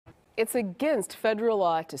It's against federal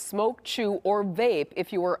law to smoke, chew, or vape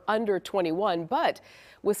if you are under 21, but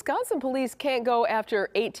Wisconsin police can't go after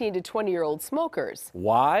 18 to 20-year-old smokers.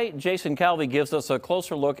 Why? Jason Calvi gives us a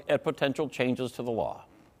closer look at potential changes to the law.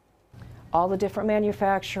 All the different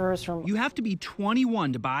manufacturers from... You have to be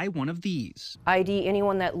 21 to buy one of these. ID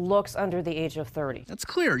anyone that looks under the age of 30. That's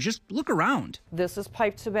clear. Just look around. This is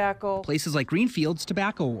pipe tobacco. Places like Greenfield's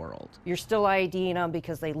Tobacco World. You're still IDing them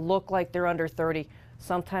because they look like they're under 30.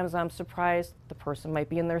 Sometimes I'm surprised the person might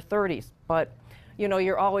be in their 30s. But, you know,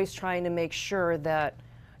 you're always trying to make sure that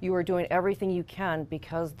you are doing everything you can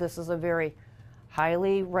because this is a very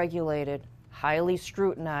highly regulated, highly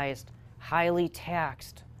scrutinized, highly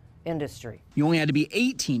taxed industry. You only had to be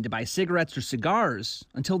 18 to buy cigarettes or cigars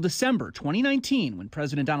until December 2019 when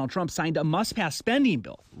President Donald Trump signed a must-pass spending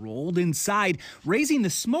bill, rolled inside, raising the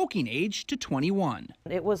smoking age to 21.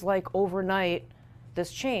 It was like overnight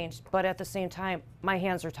this changed, but at the same time, my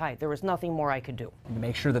hands are tied. There was nothing more I could do. To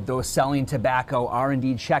make sure that those selling tobacco are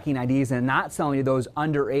indeed checking IDs and not selling to those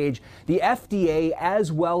underage, the FDA as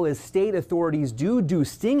well as state authorities do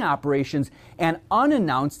sting operations and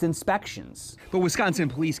unannounced inspections. But Wisconsin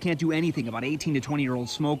police can't do anything about 18 to 20-year-old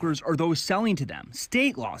smokers or those selling to them.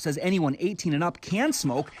 State law says anyone 18 and up can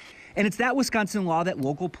smoke, and it's that Wisconsin law that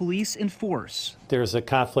local police enforce. There's a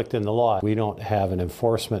conflict in the law. We don't have an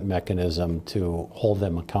enforcement mechanism to hold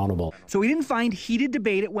them accountable. So we didn't find heated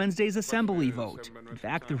debate at Wednesday's assembly vote. In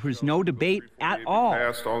fact, there was no debate at all.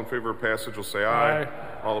 Passed. All in favor of passage will say aye.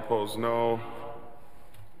 All opposed, no.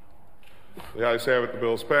 The ayes have it. The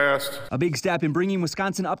bill is passed. A big step in bringing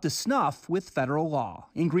Wisconsin up to snuff with federal law.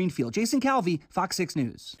 In Greenfield, Jason Calvi, FOX 6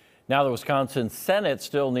 News. Now the Wisconsin Senate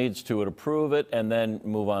still needs to approve it and then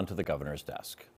move on to the governor's desk.